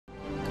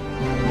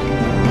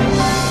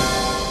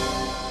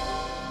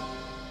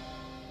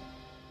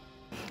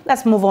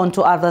Let's move on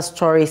to other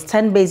stories.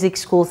 10 basic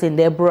schools in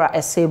the Abura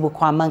Asebu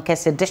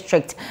Kwamankesi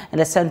District in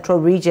the central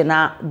region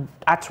are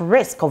at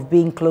risk of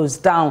being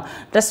closed down.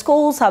 The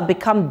schools have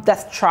become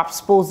death traps,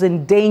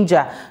 posing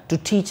danger to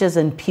teachers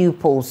and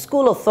pupils.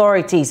 School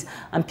authorities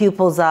and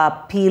pupils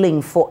are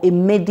appealing for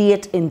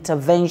immediate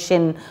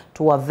intervention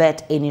to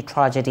avert any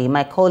tragedy.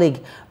 My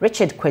colleague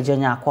Richard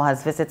Kwejonyako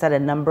has visited a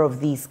number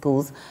of these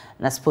schools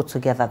and has put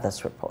together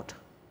this report.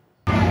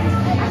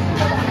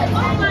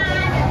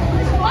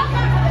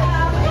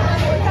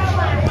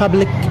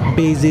 Public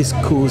basic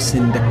schools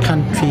in the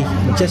country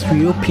just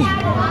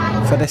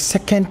reopened for the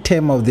second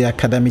term of the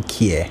academic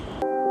year.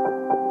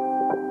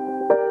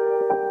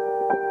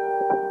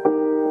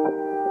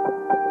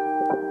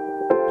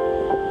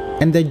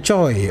 And the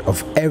joy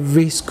of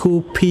every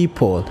school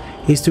pupil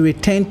is to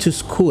return to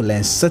school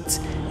and sit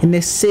in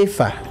a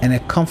safer and a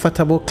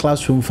comfortable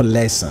classroom for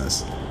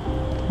lessons.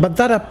 But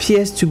that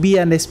appears to be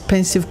an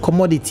expensive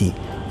commodity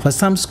for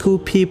some school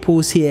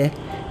pupils here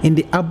in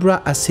the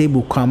Abura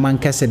Asebu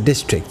Kwamankesi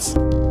District.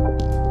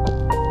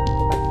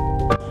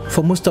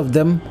 For most of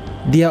them,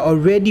 their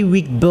already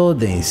weak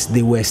buildings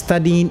they were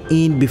studying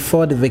in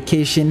before the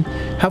vacation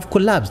have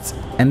collapsed,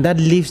 and that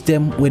leaves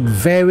them with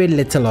very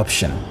little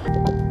option.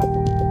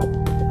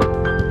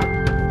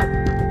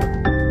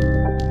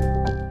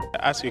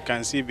 As you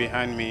can see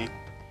behind me,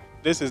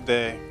 this is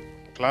the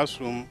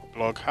classroom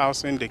block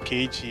housing the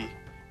KG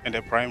and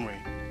the primary.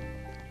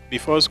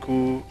 Before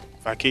school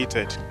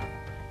vacated,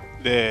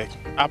 the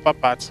upper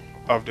part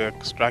of the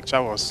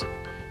structure was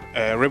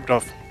ripped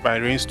off by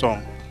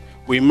rainstorm.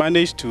 We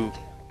managed to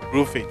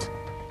roof it,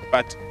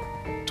 but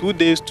 2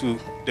 days to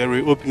the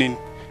reopening,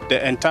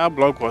 the entire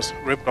block was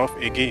ripped off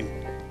again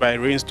by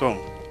rainstorm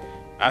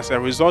as a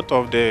result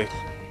of the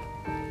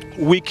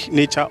weak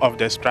nature of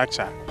the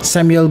structure.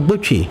 Samuel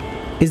Butchie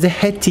is the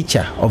head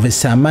teacher of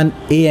Isaman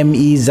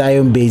AME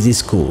Zion Basic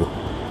School.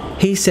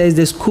 He says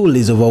the school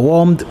is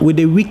overwhelmed with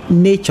the weak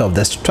nature of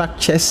the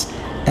structures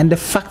and the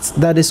fact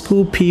that the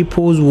school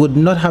pupils would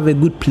not have a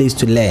good place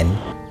to learn.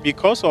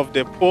 Because of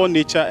the poor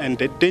nature and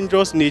the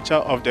dangerous nature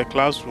of the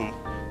classroom,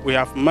 we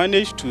have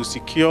managed to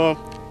secure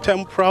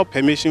temporal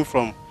permission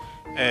from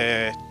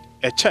a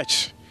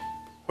church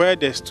where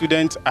the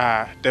students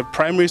are, the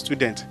primary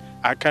students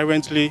are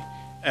currently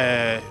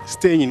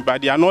staying,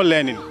 but they are not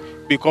learning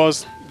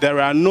because there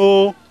are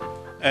no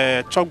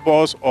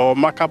chalkboards or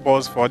marker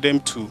boards for them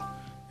to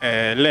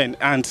learn.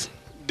 And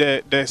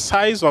the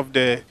size of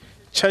the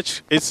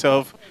church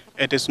itself,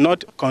 it is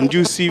not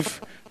conducive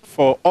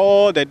for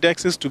all the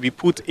desks to be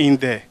put in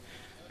there.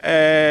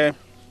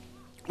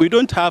 We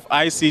don't have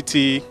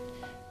ICT,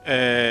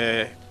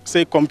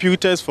 say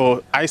computers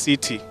for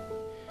ICT.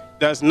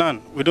 There's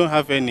none. We don't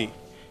have any.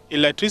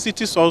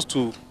 Electricity source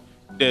to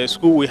the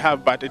school we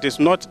have, but it is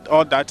not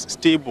all that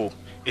stable.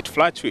 It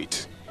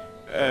fluctuates.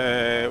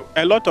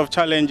 A lot of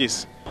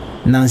challenges.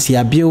 Nancy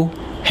Abio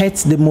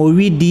heads the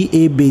Mori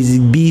DA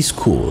Basic B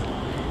School.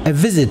 A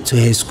visit to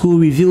her school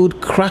revealed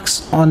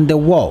cracks on the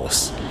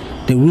walls.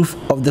 The roof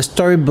of the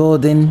story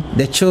building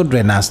the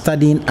children are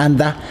studying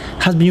under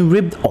has been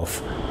ripped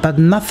off, but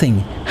nothing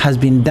has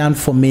been done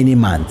for many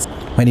months.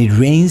 When it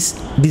rains,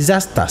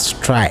 disaster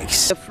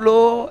strikes. The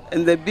floor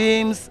and the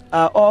beams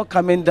are all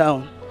coming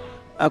down.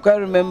 I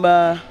quite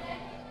remember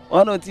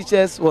one of the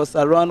teachers was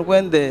around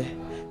when they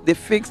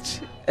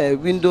fixed a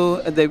window,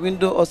 and the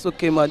window also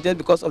came out just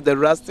because of the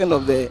rusting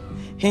of the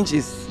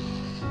hinges.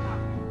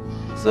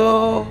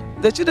 So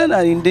the children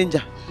are in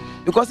danger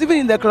because even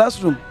in the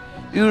classroom,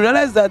 you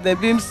realize that the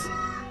beams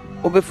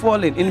will be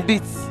falling in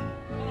bits,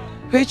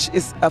 which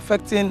is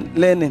affecting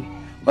learning.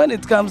 When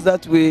it comes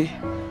that way,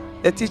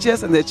 the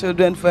teachers and the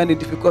children find it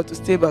difficult to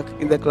stay back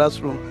in the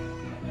classroom.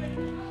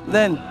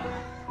 Then,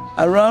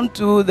 around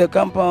to the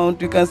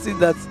compound, you can see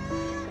that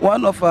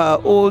one of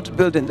our old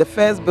buildings, the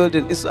first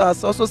building,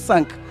 has also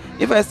sunk.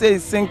 If I say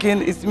it's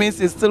sinking, it means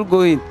it's still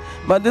going.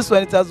 But this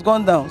one, it has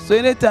gone down. So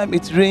anytime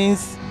it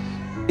rains,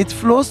 it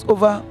flows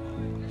over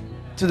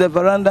to the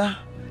veranda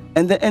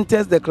and then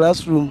enters the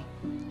classroom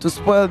to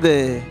spoil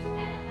the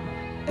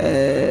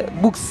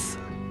books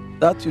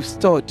that you've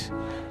stored.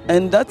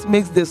 And that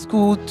makes the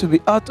school to be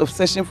out of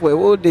session for a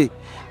whole day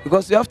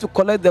because you have to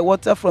collect the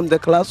water from the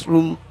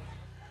classroom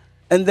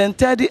and then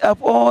tidy up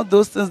all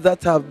those things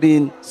that have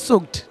been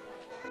soaked.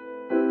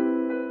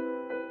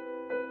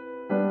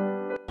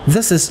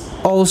 This is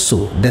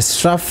also the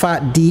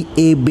Strafa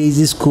DA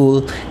Basic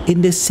School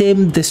in the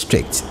same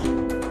district.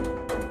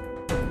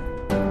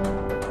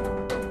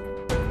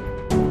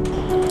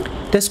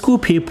 The school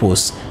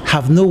pupils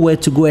have nowhere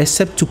to go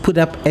except to put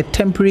up a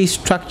temporary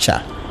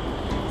structure.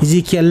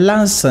 Ezekiel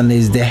Lanson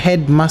is the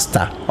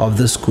headmaster of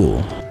the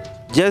school.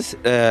 Just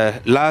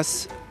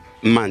last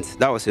month,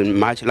 that was in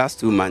March, last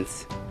 2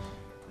 months,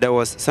 there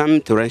was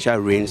some torrential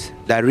rains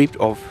that ripped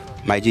off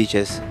my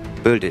GHS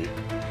building.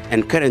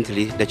 And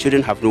currently, the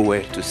children have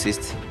nowhere to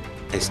sit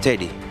and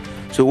study.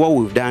 So what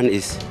we've done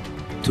is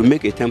to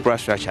make a temporary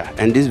structure,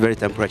 and this very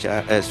temporary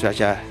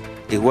structure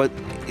is what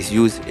is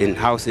used in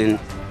housing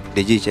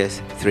the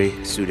GHS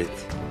 3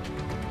 students.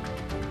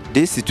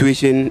 this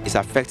situation is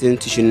affecting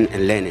teaching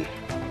and learning.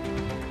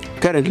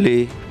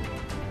 Currently,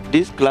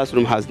 this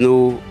classroom has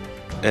no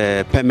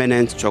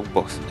permanent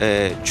chalkboard.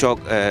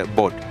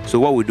 So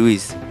what we do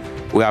is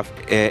we have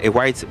a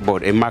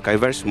whiteboard, a marker, a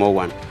very small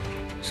one.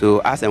 So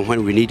as and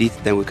when we need it,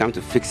 then we come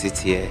to fix it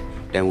here,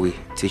 then we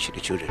teach the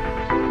children.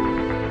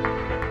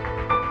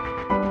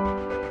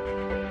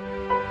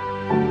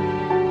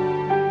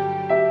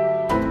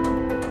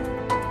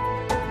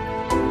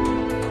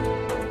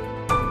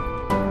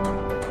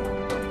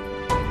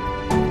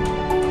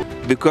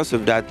 Because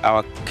of that,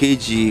 our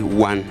KG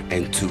 1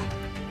 and 2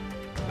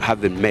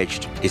 have been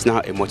merged. It's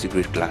now a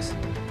multi-grade class.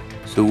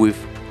 So we've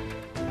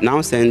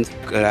now sent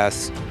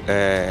class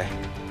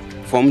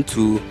Form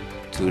 2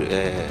 to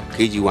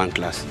KG 1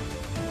 class.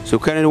 So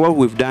currently what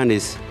we've done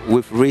is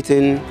we've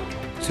written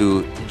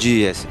to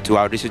GS, to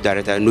our district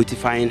director,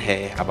 notifying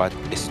her about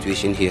the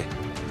situation here.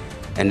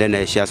 And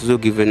then she has also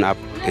given up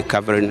a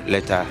covering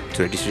letter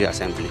to the district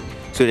assembly.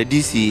 So the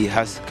DC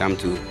has come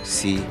to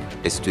see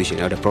the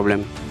situation or the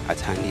problem at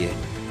hand here,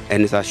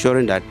 and is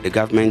assuring that the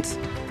government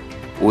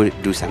will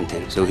do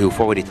something. So he'll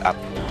forward it up.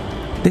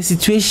 The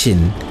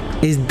situation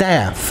is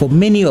dire for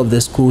many of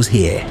the schools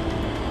here.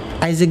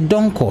 Isaac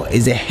Donko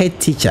is a head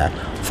teacher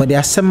for the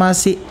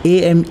Asemase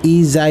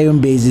AME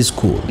Zion Basic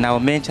School. Now, our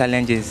main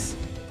challenge is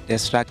the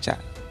structure,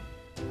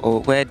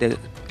 or where the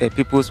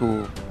peoples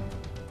will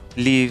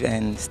live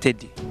and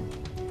study.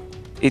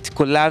 It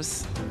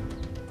collapsed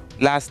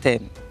last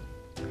term,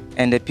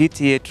 and the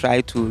PTA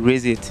tried to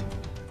raise it,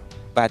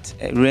 but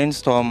a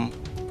rainstorm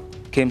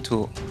came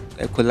to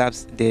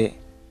collapse the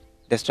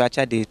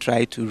structure they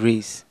tried to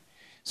raise.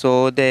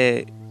 So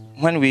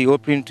when we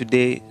opened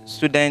today,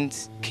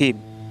 students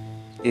came.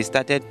 They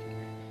started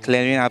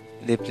clearing up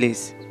the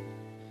place.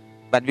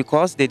 But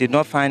because they did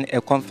not find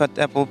a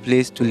comfortable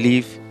place to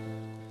live,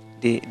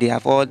 they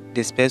have all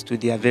dispersed to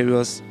their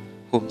various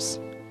homes.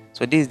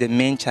 So this is the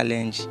main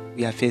challenge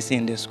we are facing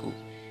in the school.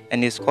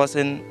 And it's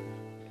causing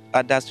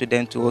other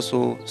students to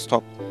also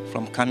stop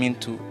from coming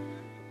to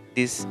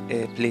this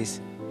place.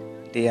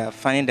 They are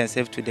finding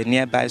themselves to the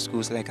nearby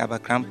schools like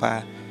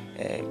Abakrampa,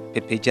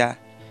 Pepeja,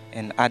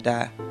 and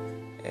other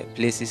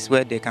places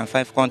where they can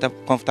find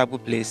comfortable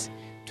place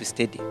to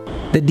study.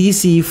 The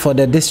DC for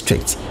the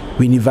district,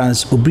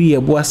 Winivans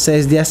Obriebua,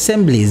 says the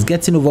assembly is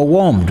getting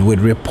overwhelmed with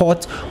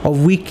reports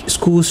of weak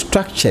school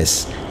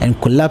structures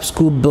and collapsed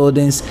school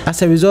buildings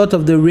as a result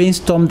of the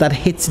rainstorm that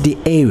hit the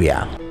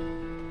area.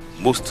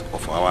 Most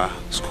of our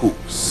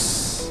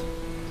schools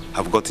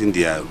have gotten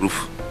their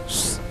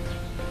roofs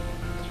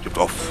ripped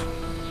off,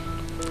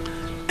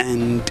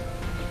 and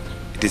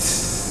it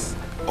is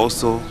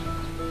also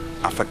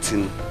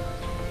affecting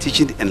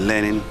teaching and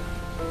learning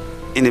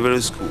in the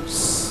various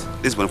schools.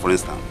 This one, for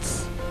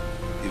instance,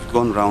 we've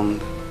gone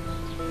around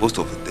most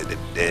of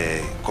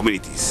the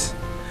communities,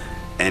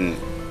 and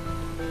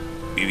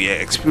we are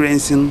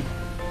experiencing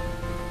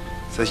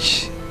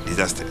such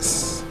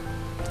disasters.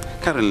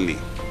 Currently,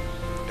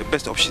 the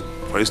best option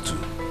for us to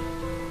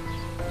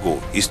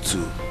go is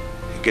to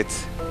get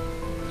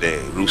the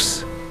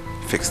roofs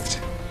fixed.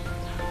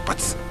 But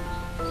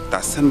the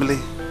assembly,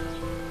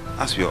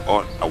 as we are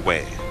all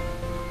aware,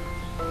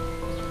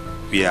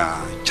 we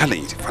are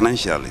challenged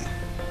financially,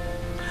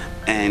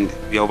 and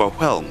we are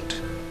overwhelmed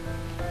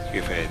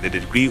with the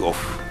degree of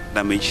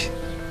damage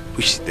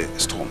which the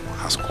storm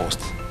has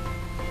caused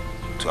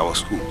to our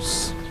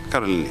schools.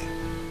 Currently,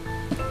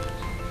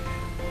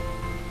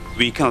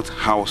 we cannot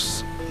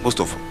house most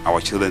of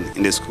our children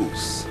in the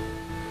schools.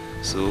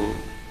 So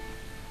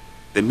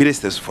the immediate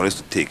steps for us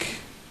to take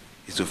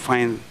is to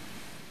find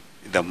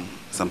them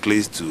some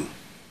place to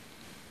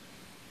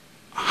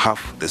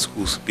have the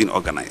schools being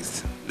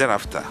organized.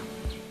 Thereafter,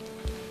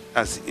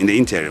 as in the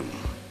interim,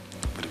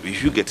 but we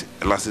should get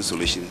a lasting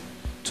solution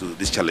to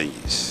these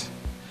challenges.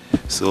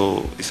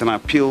 So it's an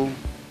appeal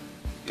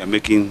we are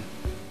making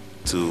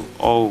to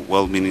all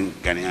well-meaning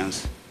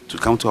Ghanaians to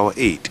come to our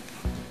aid,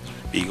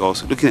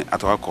 because looking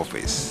at our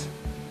coffers,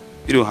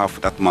 we don't have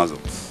that muscle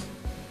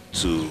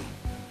to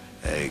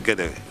get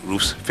the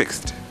roofs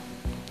fixed.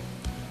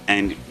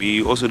 And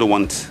we also don't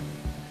want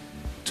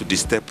to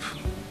disturb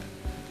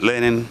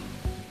learning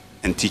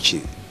and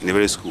teaching in the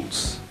various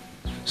schools.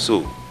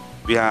 So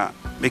we are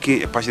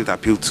making a passionate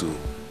appeal to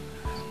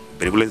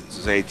benevolent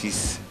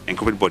societies and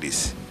corporate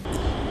bodies.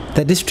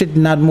 The district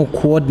NADMO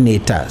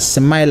coordinator,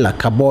 Semaila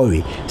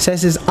Kabori,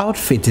 says his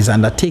outfit is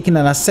undertaking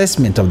an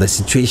assessment of the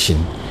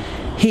situation.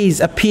 He is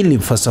appealing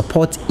for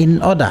support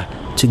in order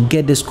to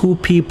get the school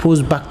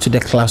pupils back to the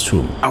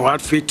classroom. Our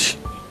outfit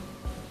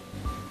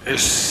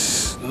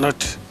is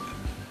not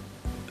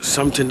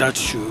something that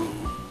should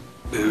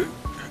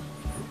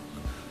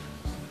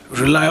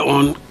rely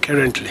on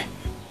currently,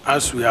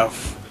 as we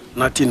have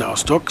nothing in our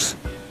stocks.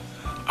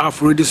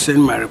 I've already sent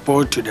my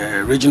report to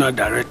the regional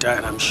director,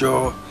 and I'm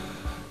sure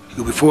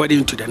he'll be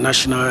forwarding to the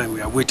national, and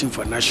we are waiting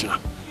for national.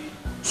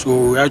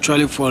 So we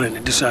actually fall in the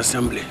district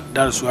assembly.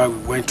 That's why we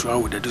went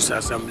around with the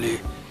district assembly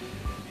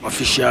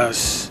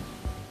officials,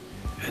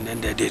 and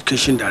then the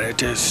education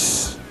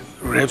directors,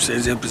 reps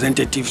and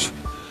representatives,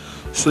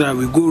 so that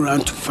we go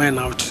around to find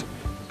out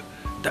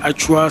the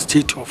actual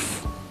state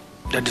of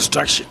the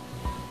destruction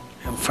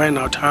and find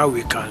out how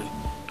we can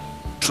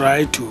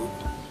try to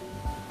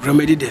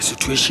remedy the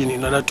situation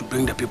in order to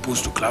bring the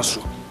pupils to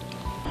classroom.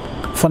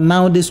 For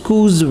now, the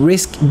schools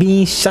risk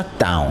being shut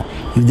down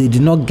if they do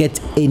not get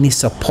any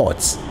support.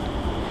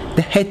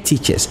 The head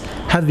teachers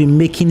have been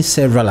making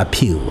several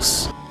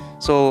appeals.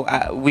 So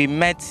we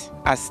met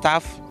as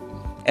staff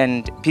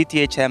and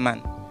PTA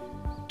chairman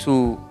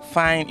to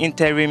find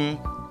interim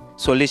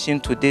solution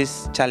to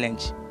this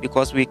challenge,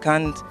 because we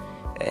can't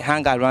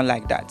hang around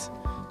like that.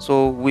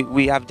 So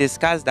we have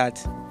discussed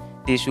that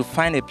they should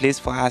find a place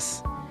for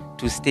us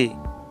to stay,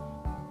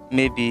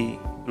 maybe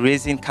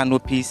raising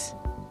canopies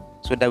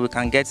so that we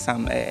can get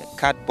some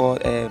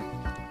cardboard,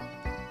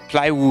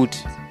 plywood,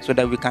 so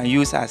that we can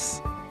use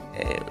as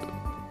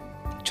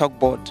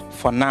chalkboard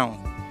for now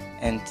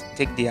and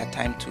take their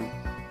time to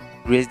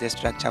raise the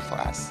structure for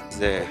us.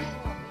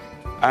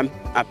 I'm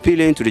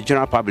appealing to the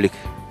general public,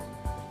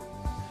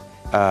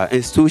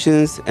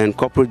 institutions and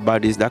corporate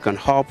bodies that can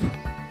help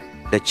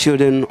the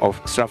children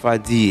of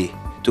Stratford DA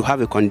to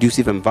have a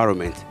conducive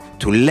environment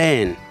to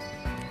learn,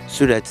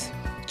 so that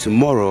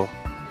tomorrow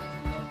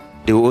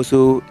they will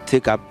also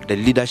take up the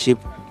leadership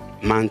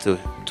mantle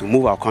to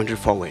move our country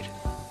forward.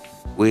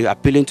 We're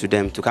appealing to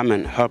them to come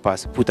and help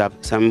us put up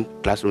some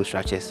classroom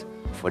structures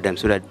for them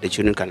so that the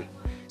children can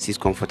sit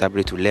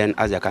comfortably to learn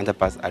as their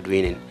counterparts are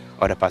doing in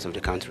other parts of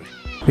the country.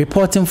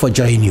 Reporting for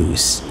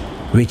JoyNews,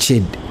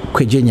 Richard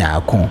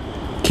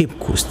Kwejenyako, Cape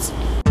Coast.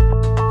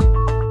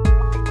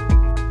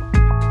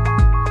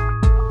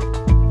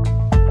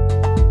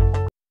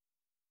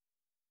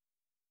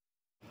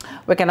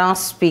 We can now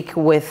speak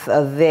with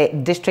the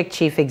District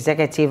Chief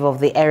Executive of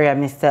the area,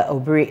 Mr.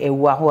 Abura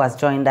Asebu, who has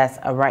joined us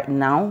right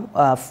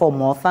now for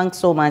more. Thanks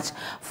so much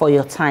for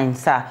your time,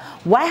 sir.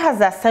 Why has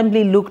the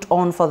Assembly looked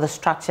on for the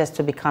structures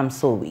to become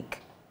so weak?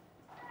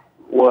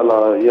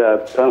 Well,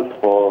 yeah, thanks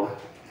for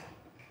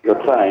your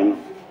time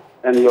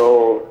and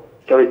your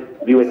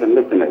viewers and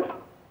listeners.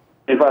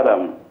 In fact,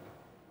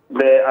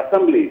 the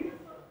Assembly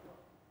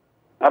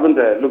haven't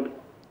looked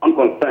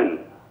unconcerned.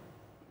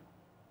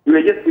 We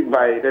were just hit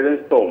by a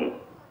desert storm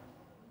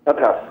that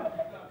has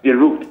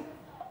derooted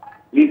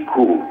these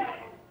schools.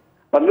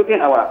 But looking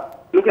at our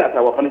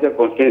financial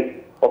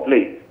constraints of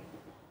late,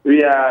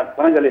 we are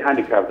financially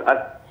handicapped,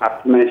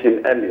 as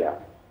mentioned earlier.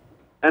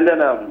 And then,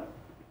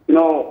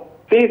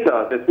 since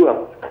the school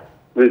have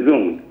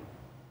resumed,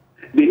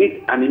 they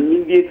need an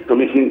immediate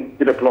solution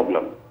to the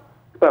problem.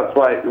 That's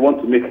why we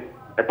want to make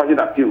a passionate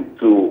appeal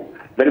to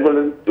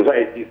benevolent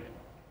societies,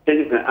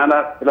 churches, and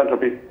other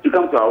philanthropies to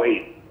come to our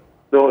aid.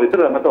 So it's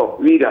not a matter of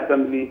we, the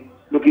Assembly,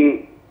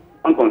 looking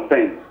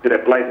unconcerned to the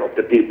plight of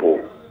the people.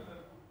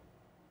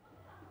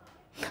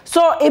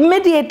 So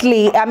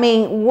immediately, I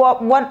mean,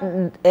 what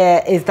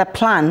is the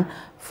plan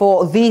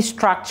for these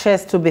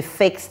structures to be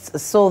fixed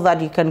so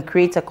that you can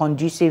create a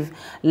conducive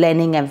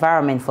learning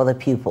environment for the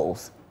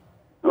pupils?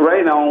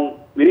 Right now,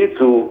 we need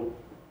to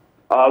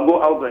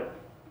go out there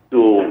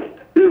to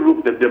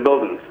re-roof the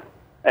buildings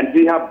and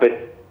see how best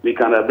we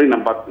can bring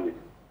them back to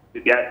the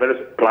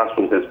various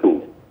classrooms and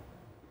schools.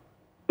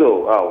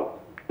 So,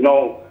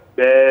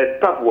 the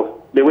staff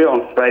they were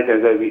on strike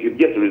and it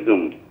just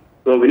resumed.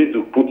 So we need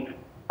to put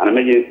an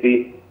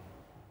emergency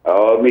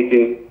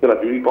meeting so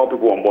that we all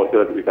people on board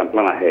so that we can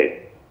plan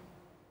ahead.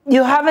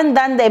 You haven't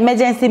done the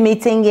emergency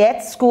meeting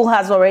yet? School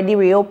has already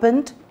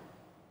reopened?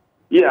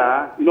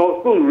 Yeah,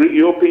 school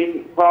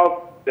reopened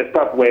while the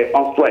staff were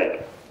on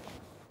strike.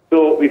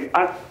 So we've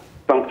asked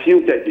some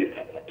few churches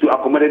to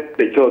accommodate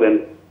the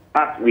children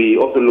as we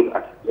also look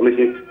at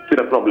solutions to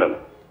the problem.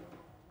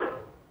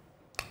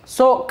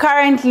 So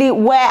currently,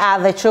 where are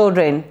the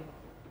children?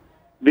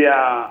 They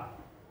are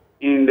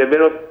in the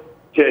various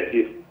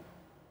churches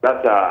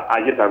that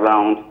are just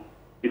around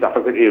this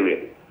affected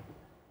area.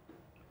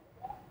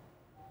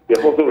 They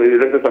have also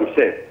erected some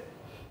sheds.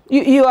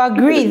 You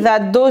agree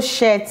that those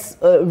sheds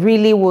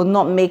really will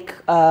not make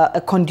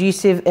a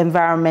conducive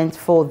environment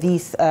for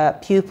these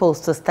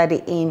pupils to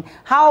study in?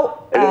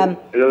 How?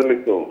 It doesn't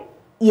make so.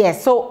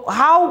 Yes. So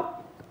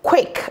how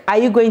quick are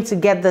you going to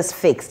get this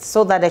fixed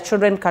so that the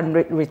children can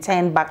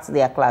return back to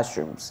their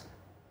classrooms?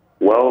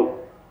 Well,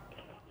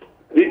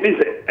 this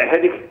is a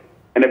headache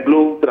and a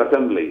blow to the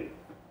Assembly.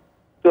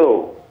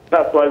 So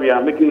that's why we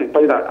are making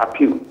a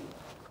appeal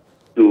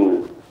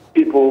to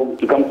people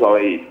to come to our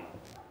aid.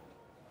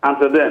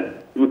 Until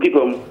then, we keep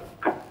them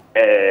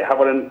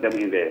harboring them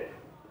in the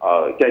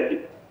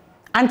churches.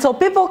 Until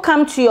people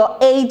come to your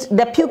aid,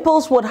 the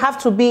pupils would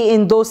have to be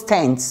in those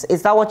tents.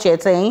 Is that what you're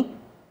saying?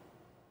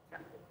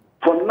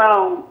 For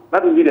now,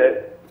 that will be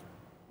the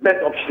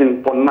best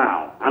option for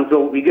now,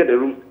 until we get the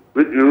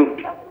roof.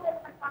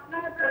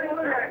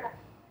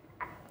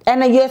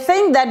 And you're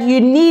saying that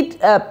you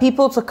need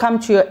people to come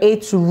to your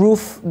aid to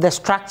roof the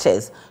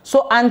structures.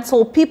 So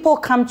until people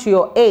come to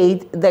your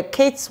aid, the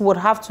kids would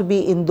have to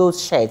be in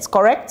those sheds,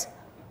 correct?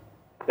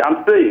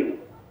 I'm saying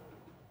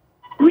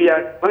we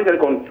are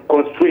financially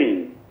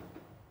constrained.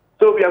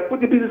 So we are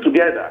putting pieces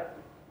together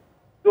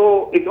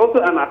So it's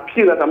also an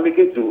appeal that I'm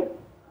making to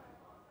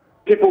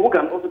people who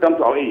can also come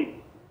to our aid,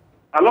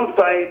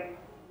 alongside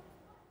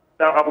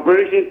our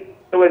preparation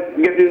towards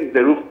getting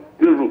the roof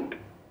reroofed.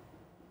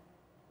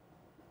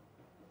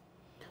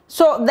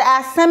 So the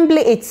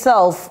assembly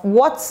itself,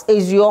 what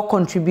is your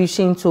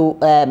contribution to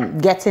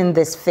getting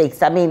this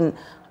fixed? I mean,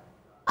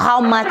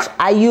 how much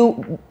are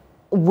you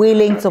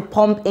willing to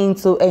pump in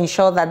to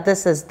ensure that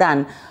this is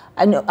done?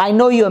 I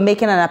know you're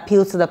making an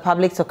appeal to the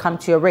public to come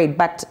to your aid,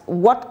 but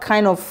what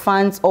kind of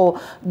funds, or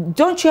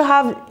don't you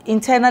have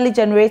internally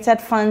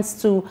generated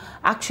funds to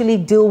actually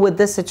deal with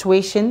this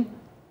situation?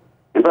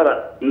 In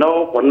fact,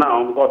 no, for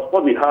now, because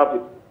what we have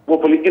is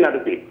hopefully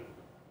inadequate.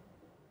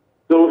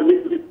 So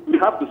we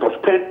have to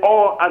suspend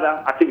all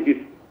other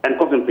activities and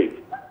concentrate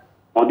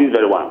on this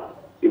very one,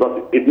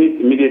 because it needs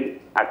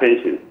immediate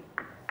attention.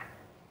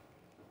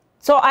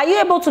 So are you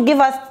able to give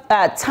us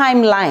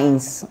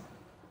timelines?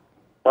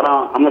 But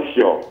I'm not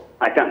sure.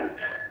 I can't.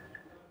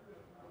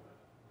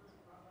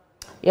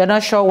 You're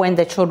not sure when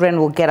the children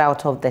will get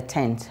out of the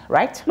tent,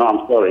 right? No,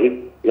 I'm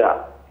sorry.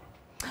 Yeah.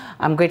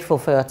 I'm grateful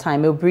for your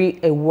time.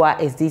 Abura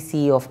is the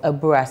CEO of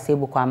Abura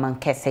Asebu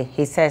Kwamankesi.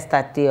 He says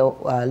that they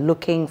are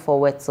looking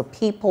forward to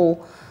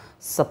people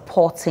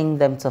supporting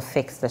them to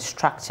fix the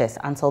structures.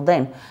 Until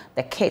then,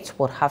 the kids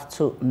would have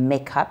to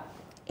make up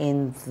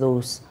in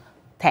those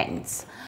tents.